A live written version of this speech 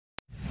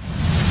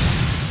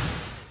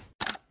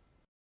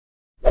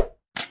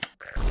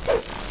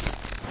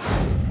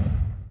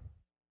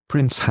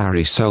Prince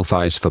Harry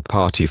selfies for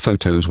party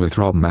photos with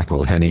Rob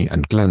McElhenney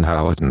and Glenn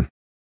Howerton.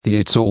 The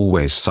It's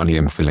Always Sunny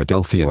in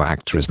Philadelphia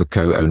actor is the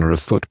co-owner of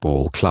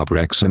football club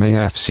Wrexham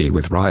AFC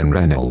with Ryan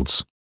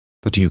Reynolds.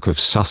 The Duke of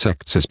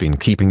Sussex has been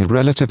keeping a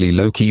relatively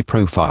low-key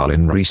profile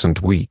in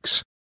recent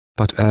weeks.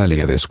 But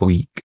earlier this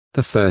week,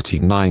 the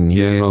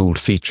 39-year-old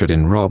featured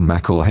in Rob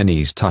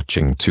McElhenney's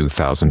touching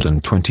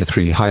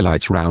 2023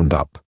 highlights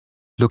roundup.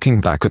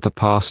 Looking back at the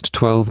past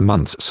 12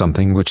 months,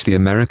 something which the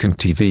American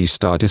TV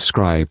star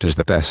described as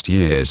the best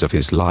years of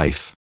his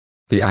life.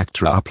 The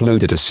actor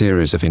uploaded a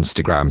series of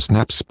Instagram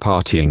snaps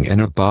partying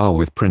in a bar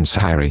with Prince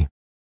Harry.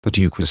 The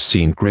Duke was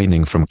seen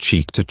grinning from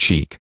cheek to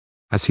cheek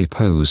as he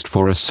posed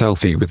for a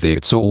selfie with the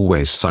It's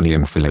Always Sunny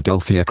in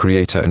Philadelphia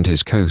creator and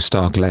his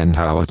co-star Glenn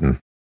Howerton.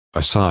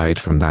 Aside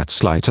from that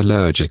slight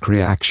allergic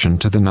reaction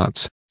to the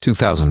nuts,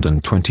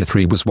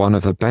 2023 was one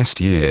of the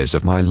best years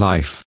of my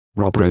life,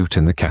 Rob wrote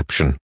in the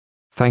caption.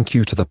 Thank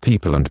you to the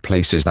people and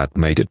places that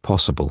made it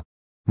possible.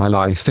 My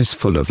life is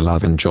full of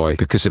love and joy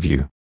because of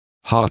you.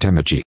 Heart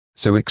emoji,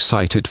 so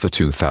excited for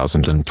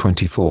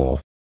 2024.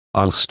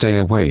 I'll stay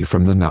away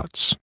from the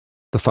nuts.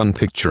 The fun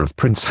picture of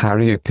Prince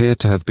Harry appeared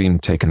to have been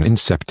taken in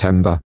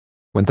September,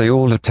 when they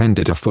all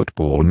attended a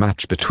football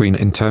match between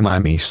Inter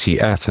Miami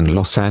CF and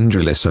Los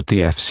Angeles at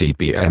the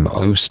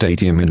FCBMO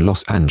Stadium in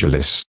Los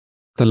Angeles.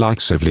 The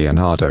likes of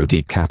Leonardo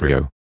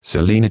DiCaprio,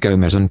 Selena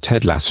Gomez and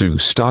Ted Lasso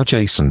star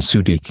Jason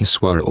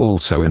Sudeikis were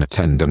also in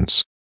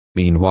attendance.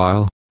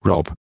 Meanwhile,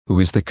 Rob,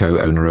 who is the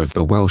co-owner of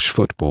the Welsh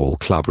football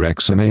club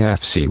Wrexham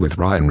AFC with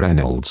Ryan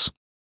Reynolds,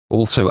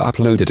 also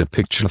uploaded a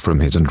picture from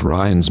his and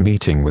Ryan's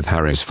meeting with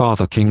Harry's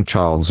father King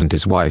Charles and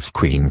his wife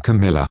Queen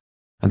Camilla.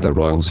 And the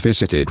royals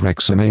visited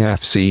Wrexham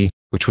AFC,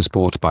 which was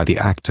bought by the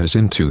actors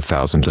in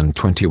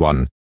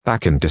 2021,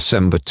 back in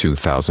December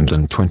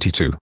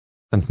 2022.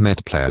 And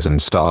met players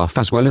and staff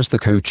as well as the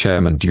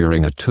co-chairman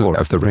during a tour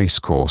of the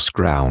racecourse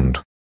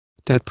ground.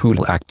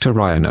 Deadpool actor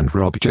Ryan and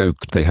Rob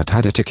joked they had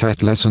had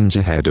etiquette lessons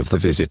ahead of the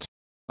visit.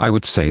 I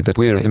would say that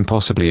we're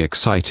impossibly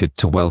excited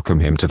to welcome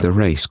him to the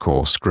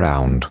racecourse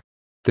ground.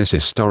 This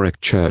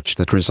historic church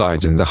that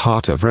resides in the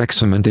heart of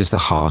Wrexham and is the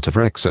heart of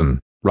Wrexham,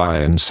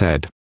 Ryan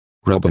said.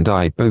 Rob and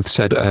I both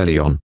said early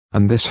on,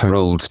 and this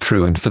holds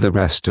true, and for the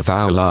rest of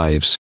our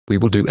lives, we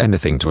will do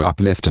anything to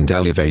uplift and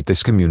elevate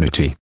this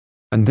community.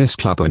 And this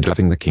club, and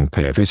having the King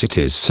pay a visit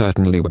is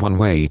certainly one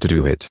way to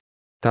do it.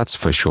 That's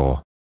for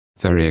sure.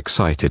 Very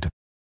excited.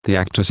 The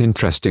actors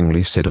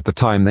interestingly said at the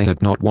time they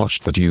had not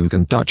watched the Duke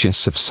and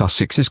Duchess of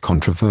Sussex's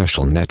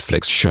controversial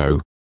Netflix show,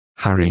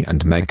 Harry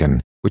and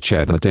Meghan, which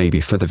aired the day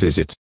before the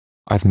visit.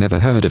 I've never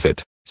heard of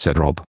it, said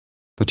Rob.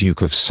 The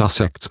Duke of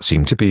Sussex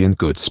seemed to be in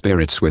good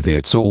spirits with the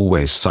It's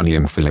Always Sunny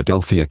in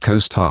Philadelphia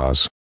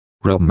co-stars.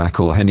 Rob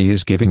McElhenney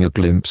is giving a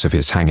glimpse of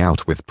his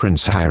hangout with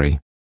Prince Harry.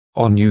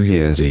 On New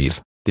Year's Eve,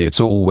 the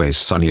It's Always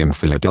Sunny in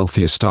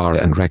Philadelphia star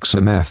and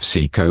Wrexham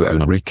FC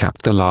co-owner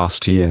recapped the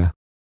last year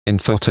in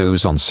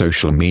photos on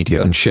social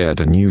media and shared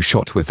a new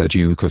shot with the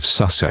Duke of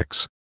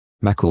Sussex.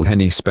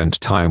 McElhenney spent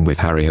time with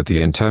Harry at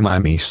the Inter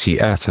Miami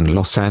CF and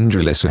Los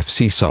Angeles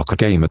FC soccer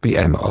game at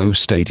BMO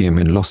Stadium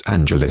in Los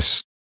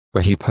Angeles,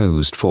 where he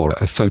posed for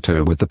a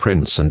photo with the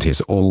Prince and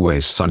his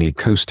Always Sunny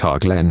co-star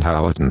Glenn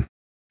Howerton.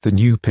 The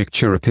new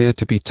picture appeared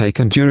to be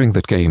taken during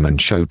that game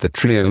and showed the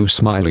trio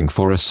smiling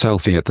for a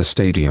selfie at the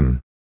stadium.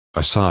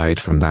 Aside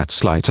from that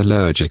slight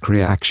allergic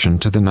reaction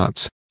to the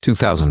nuts,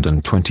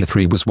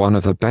 2023 was one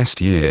of the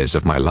best years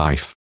of my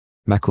life.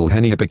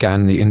 McElhenney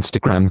began the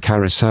Instagram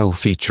carousel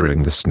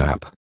featuring the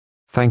snap.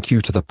 Thank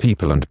you to the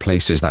people and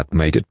places that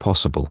made it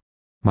possible.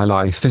 My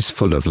life is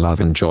full of love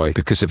and joy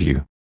because of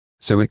you.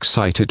 So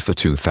excited for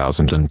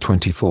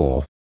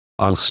 2024.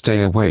 I'll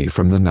stay away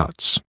from the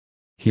nuts.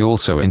 He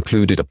also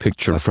included a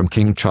picture from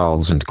King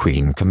Charles and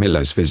Queen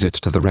Camilla's visit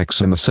to the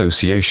Wrexham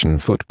Association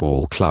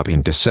Football Club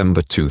in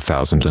December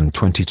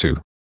 2022.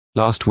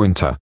 Last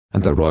winter,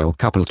 and the royal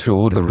couple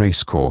toured the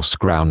racecourse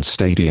ground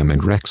stadium in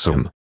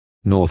Wrexham,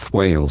 North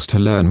Wales to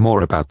learn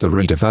more about the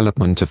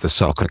redevelopment of the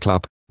soccer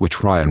club,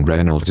 which Ryan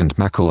Reynolds and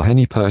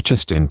McElhenney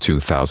purchased in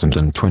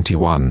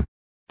 2021.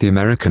 The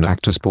American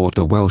actors bought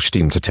the Welsh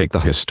team to take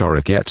the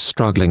historic yet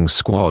struggling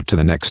squad to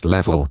the next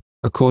level,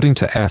 according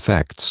to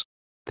FX.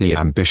 The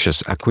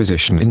ambitious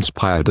acquisition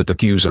inspired that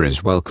Accuser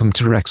is welcome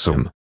to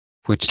Wrexham,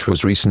 which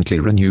was recently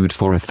renewed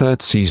for a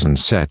third season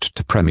set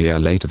to premiere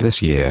later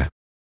this year.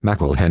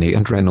 McElhenney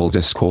and Reynolds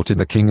escorted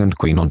the King and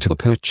Queen onto the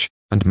pitch,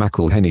 and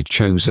McElhenney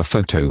chose a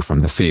photo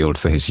from the field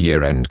for his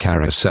year-end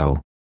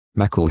carousel.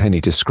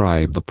 McElhenney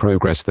described the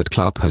progress that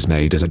club has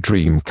made as a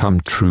dream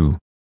come true,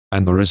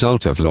 and the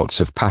result of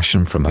lots of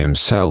passion from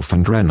himself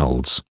and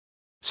Reynolds.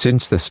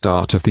 Since the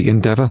start of the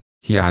endeavor,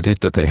 he added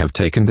that they have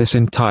taken this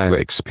entire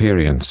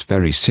experience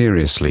very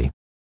seriously.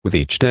 With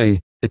each day,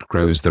 it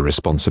grows the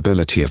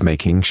responsibility of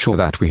making sure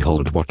that we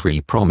hold what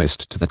we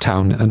promised to the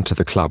town and to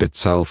the club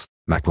itself,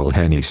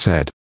 McElhenney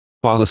said.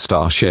 While the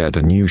star shared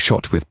a new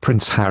shot with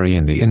Prince Harry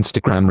in the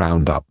Instagram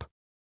roundup.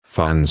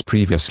 Fans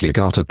previously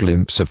got a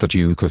glimpse of the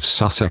Duke of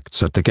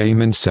Sussex at the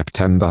game in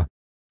September,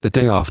 the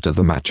day after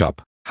the matchup.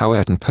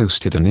 Howerton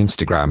posted an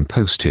Instagram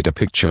posted a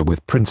picture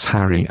with Prince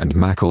Harry and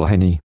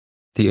McElhenney.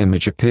 The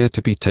image appeared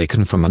to be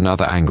taken from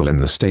another angle in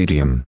the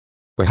stadium,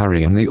 where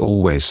Harry and the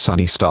Always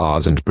Sunny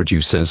stars and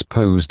producers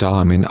posed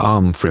arm in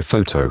arm for a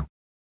photo.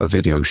 A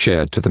video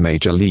shared to the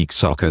Major League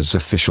Soccer's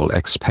official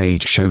X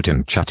page showed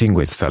him chatting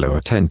with fellow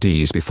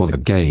attendees before the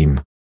game,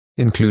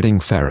 including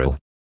Ferrell.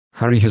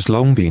 Harry has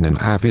long been an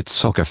avid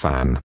soccer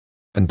fan,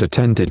 and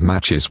attended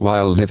matches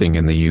while living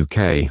in the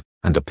UK,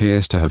 and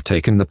appears to have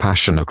taken the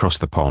passion across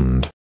the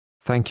pond.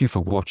 Thank you for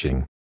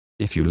watching.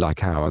 If you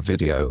like our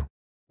video,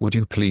 would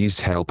you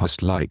please help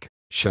us like,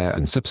 share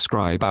and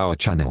subscribe our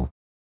channel.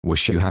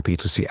 Wish you happy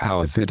to see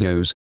our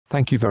videos.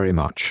 Thank you very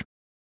much.